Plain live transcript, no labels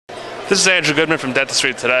This is Andrew Goodman from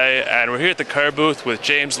Dentistry Today, and we're here at the Kerr booth with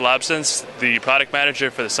James Lobsons, the product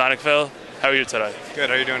manager for the SonicFill. How are you today? Good.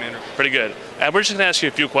 How are you doing, Andrew? Pretty good. And we're just going to ask you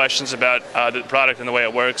a few questions about the product and the way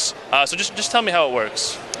it works. So just tell me how it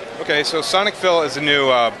works. Okay, so SonicFill is a new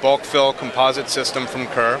bulk fill composite system from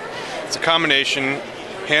Kerr. It's a combination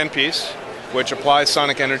handpiece which applies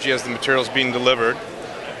sonic energy as the material is being delivered,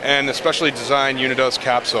 and a specially designed unidose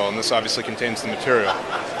capsule, and this obviously contains the material. So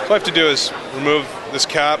all I have to do is remove this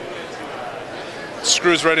cap.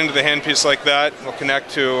 Screws right into the handpiece like that. It'll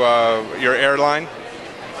connect to your airline,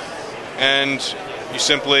 and you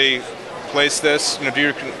simply place this, do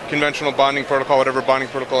your conventional bonding protocol, whatever bonding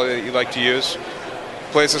protocol that you like to use.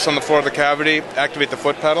 Place this on the floor of the cavity, activate the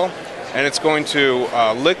foot pedal, and it's going to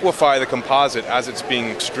liquefy the composite as it's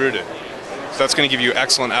being extruded. So that's going to give you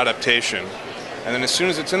excellent adaptation. And then as soon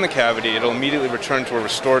as it's in the cavity, it'll immediately return to a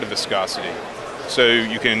restorative viscosity. So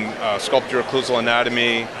you can sculpt your occlusal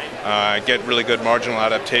anatomy, get really good marginal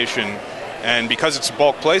adaptation, and because it's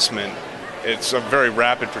bulk placement, it's a very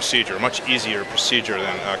rapid procedure, a much easier procedure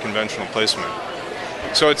than conventional placement.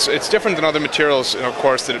 So it's different than other materials, of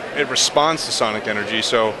course, that it responds to sonic energy.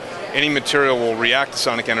 So any material will react to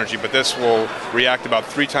sonic energy, but this will react about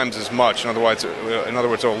 3 times as much. In other words,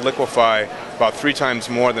 it will liquefy about 3 times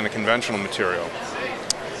more than a conventional material.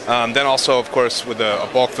 Then also, of course, with a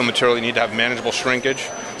bulk fill material, you need to have manageable shrinkage.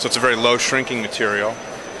 So it's a very low shrinking material.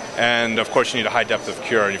 And of course, you need a high depth of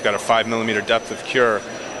cure. You've got a 5 millimeter depth of cure.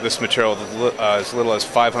 This material is as little as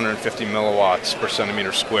 550 milliwatts per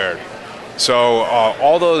centimeter squared. So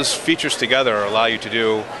all those features together allow you to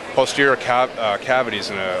do posterior cavities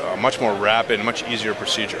in a much more rapid, much easier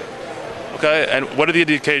procedure. Okay, and what are the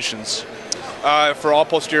indications? For all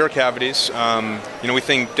posterior cavities, we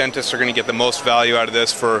think dentists are going to get the most value out of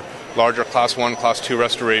this for larger Class 1, Class 2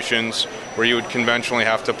 restorations, where you would conventionally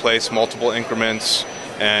have to place multiple increments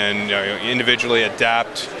and individually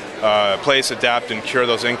place, adapt, and cure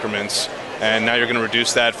those increments. And now you're going to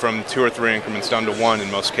reduce that from 2 or 3 increments down to 1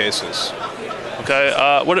 in most cases. Okay,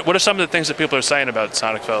 what are some of the things that people are saying about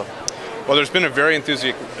SonicFill? Well, there's been a very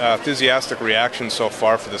enthusiastic reaction so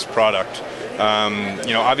far for this product.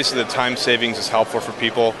 Obviously the time savings is helpful for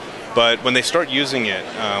people, but when they start using it,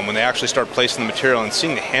 when they actually start placing the material and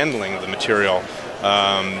seeing the handling of the material,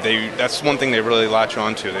 that's one thing they really latch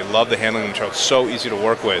onto. They love the handling of the material. It's so easy to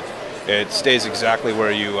work with. It stays exactly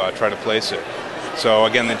where you try to place it. So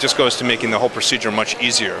again, it just goes to making the whole procedure much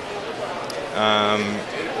easier.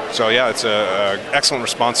 So yeah, it's an excellent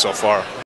response so far.